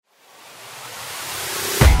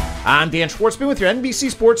I'm Dan Schwartzman with your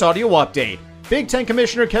NBC Sports Audio Update. Big Ten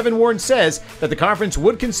Commissioner Kevin Warren says that the conference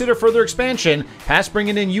would consider further expansion past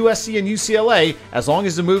bringing in USC and UCLA as long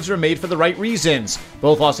as the moves are made for the right reasons.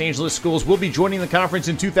 Both Los Angeles schools will be joining the conference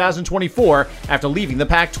in 2024 after leaving the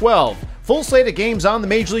Pac-12. Full slate of games on the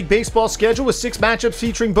Major League Baseball schedule with 6 matchups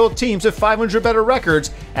featuring both teams with 500 better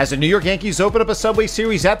records as the New York Yankees open up a Subway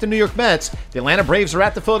Series at the New York Mets, the Atlanta Braves are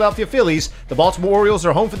at the Philadelphia Phillies, the Baltimore Orioles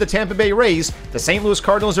are home for the Tampa Bay Rays, the St. Louis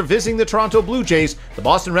Cardinals are visiting the Toronto Blue Jays, the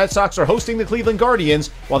Boston Red Sox are hosting the Cleveland Guardians,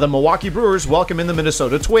 while the Milwaukee Brewers welcome in the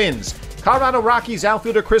Minnesota Twins. Colorado Rockies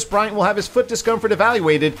outfielder Chris Bryant will have his foot discomfort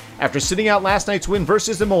evaluated after sitting out last night's win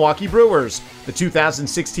versus the Milwaukee Brewers. The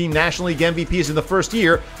 2016 National League MVP is in the first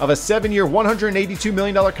year of a 7-year, $182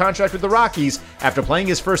 million contract with the Rockies after playing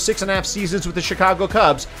his first 6.5 seasons with the Chicago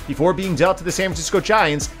Cubs before being dealt to the San Francisco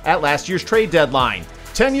Giants at last year's trade deadline.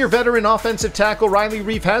 10-year veteran offensive tackle Riley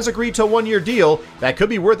Reiff has agreed to a 1-year deal that could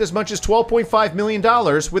be worth as much as $12.5 million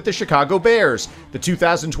with the Chicago Bears. The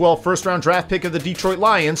 2012 first-round draft pick of the Detroit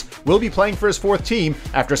Lions will be playing for his 4th team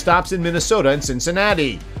after stops in Minnesota and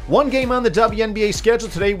Cincinnati. One game on the WNBA schedule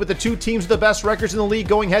today with the 2 teams with the best records in the league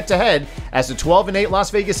going head-to-head as the 12-8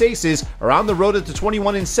 Las Vegas Aces are on the road at the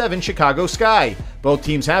 21-7 Chicago Sky. Both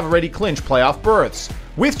teams have already clinched playoff berths.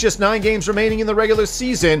 With just 9 games remaining in the regular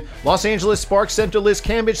season, Los Angeles Sparks center Liz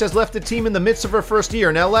Cambage has left the team in the midst of her first year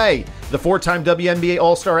in LA. The 4-time WNBA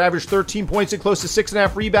All-Star averaged 13 points and close to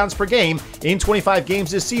 6.5 rebounds per game in 25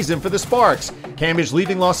 games this season for the Sparks. Cambage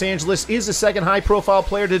leaving Los Angeles is the second high-profile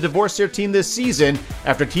player to divorce their team this season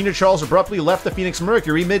after Tina Charles abruptly left the Phoenix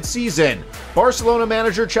Mercury mid-season. Barcelona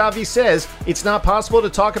manager Xavi says it's not possible to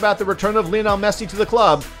talk about the return of Lionel Messi to the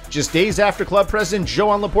club just days after club president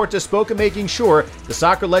Joan Laporta spoke of making sure the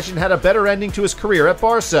soccer legend had a better ending to his career at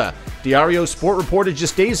Barca. Diario Sport reported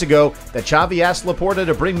just days ago that Xavi asked Laporta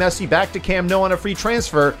to bring Messi back to Camp Nou on a free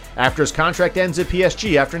transfer after his contract ends at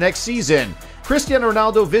PSG after next season. Cristiano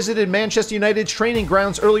Ronaldo visited Manchester United's training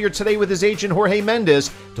grounds earlier today with his agent Jorge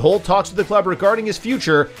Mendes to hold talks with the club regarding his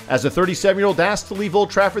future as the 37-year-old asked to leave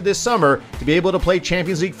Old Trafford this summer to be able to play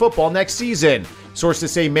Champions League football next season.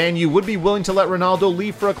 Sources say Man U would be willing to let Ronaldo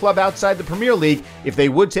leave for a club outside the Premier League if they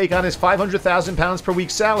would take on his £500,000 per week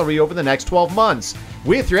salary over the next 12 months.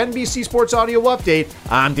 With your NBC Sports Audio Update,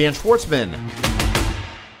 I'm Dan Schwartzman.